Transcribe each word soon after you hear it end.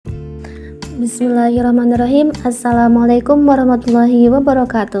Bismillahirrahmanirrahim. Assalamualaikum warahmatullahi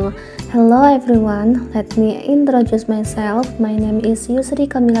wabarakatuh. Hello everyone, let me introduce myself. My name is Yusri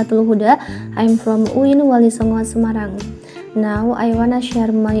Kamilatul Huda. I'm from UIN Walisongo Semarang. Now I wanna share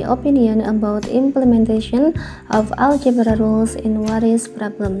my opinion about implementation of algebra rules in waris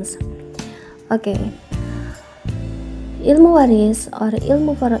problems. Okay. Ilmu waris or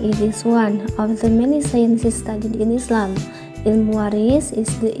ilmu faraid is one of the many sciences studied in Islam. Ilmu waris is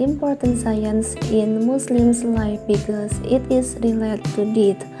the important science in Muslims' life because it is related to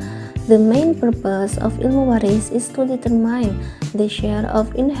death. The main purpose of ilmu waris is to determine the share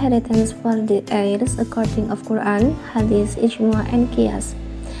of inheritance for the heirs according of Quran, Hadith, Ijma, and Qiyas.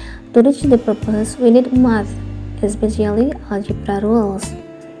 To reach the purpose, we need math, especially algebra rules.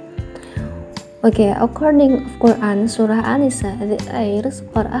 Okay, according of Quran, Surah An-Nisa, the heirs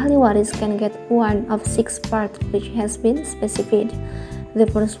or ahli waris can get one of 6 parts which has been specified. The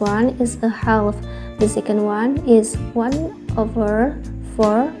first one is a half, the second one is 1/4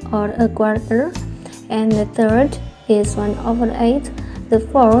 or a quarter, and the third is 1/8, the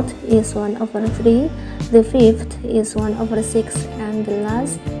fourth is 1/3, the fifth is 1/6, and the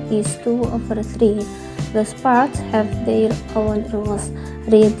last is 2/3. Those parts have their own rules.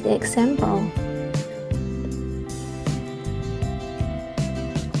 Read the example.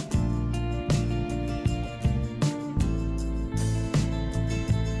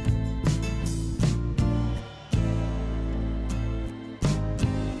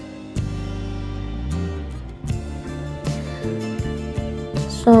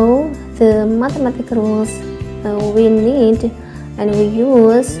 So the mathematical rules we need and we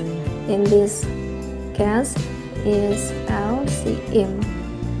use in this case is LCM,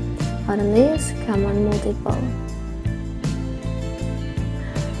 or least common multiple.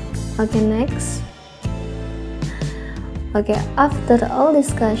 Okay, next. Okay, after all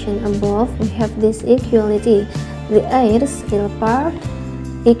discussion above, we have this equality. The heirs real part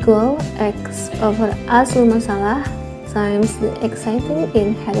equal X over asul masalah times the exciting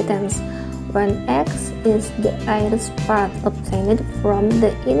inheritance, when X is the heirs part obtained from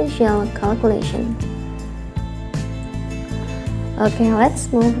the initial calculation. Okay,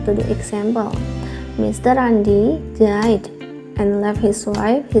 let's move to the example. Mr. Randi died and left his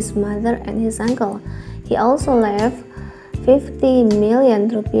wife, his mother, and his uncle. He also left 50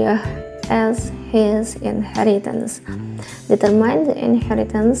 million rupiah as his inheritance. Determine the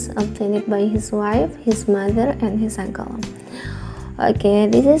inheritance obtained by his wife, his mother, and his uncle. Okay,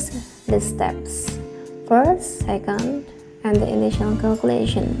 this is the steps. First, second, and the initial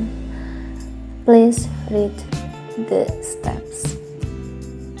calculation. Please read the steps.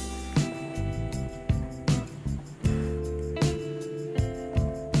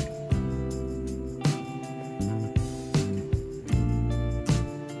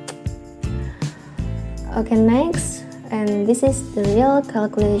 Okay, next, and this is the real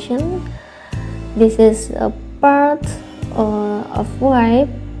calculation. This is a part of wife,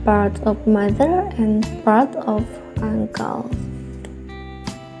 part of mother, and part of uncle.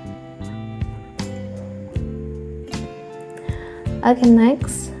 Okay,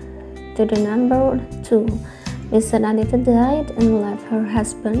 next to the number 2. Mr. Anita died and left her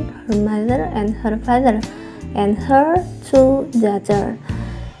husband, her mother, and her father, and her 2 daughters.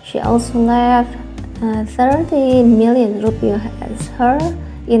 She also left 30 million rupiah as her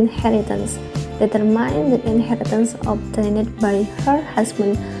inheritance. Determine the inheritance obtained by her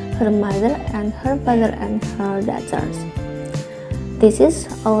husband, her mother, and her father, and her daughters. This is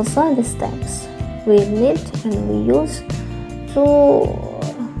also the steps we need and we use to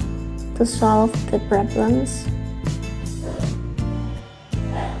solve the problems.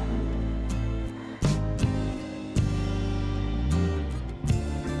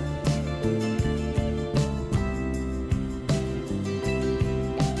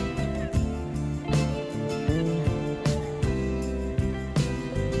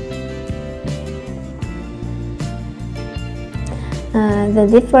 The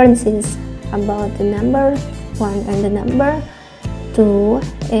differences about the number 1 and the number 2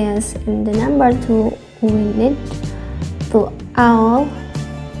 is in the number 2 we need to add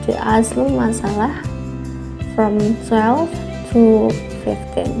the aslul masalah from 12 to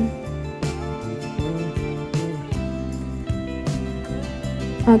 15.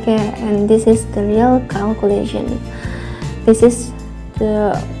 Okay, and this is the real calculation. This is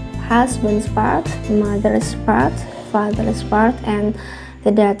the husband's part, mother's part, father's part, and the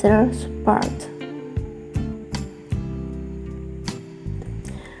daughter's part.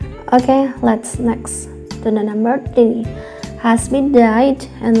 Okay, let's next to the number 3. Husband died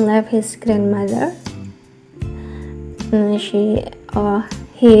and left his grandmother.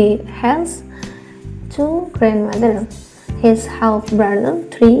 He has 2 grandmother, his half brother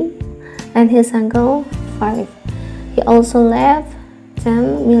 3, and his uncle 5. He also left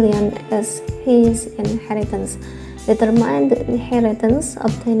 10 million as his inheritance. Determine the inheritance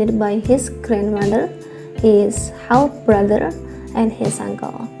obtained by his grandmother, his half brother, and his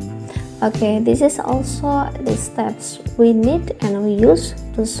uncle. Okay, this is also the steps we need and we use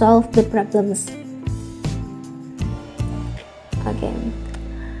to solve the problems. Okay,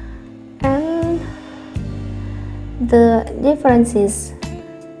 and the differences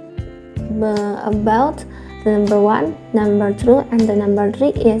about the number 1, number 2, and the number 3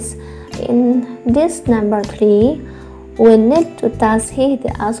 is in this number 3 we need to tasheeh the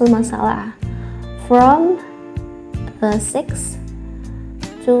asal masalah from 6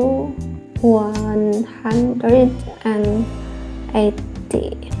 to 180.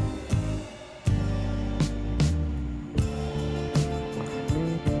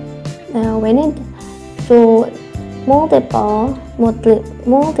 Now we need to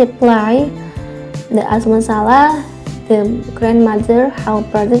multiply the asal masalah, the grandmother, half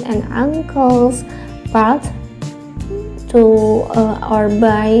brother, and uncle's part to or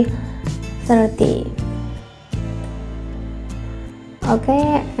by 30.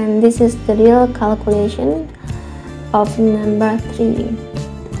 Okay, and this is the real calculation of number 3.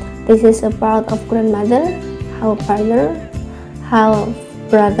 This is a part of grandmother, half brother, half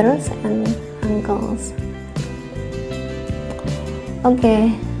brothers, and uncles.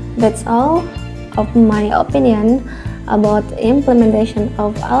 Okay, that's all of my opinion about implementation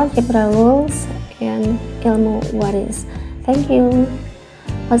of algebra rules in ilmu waris. Thank you.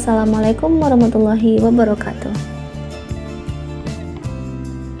 Wassalamualaikum warahmatullahi wabarakatuh.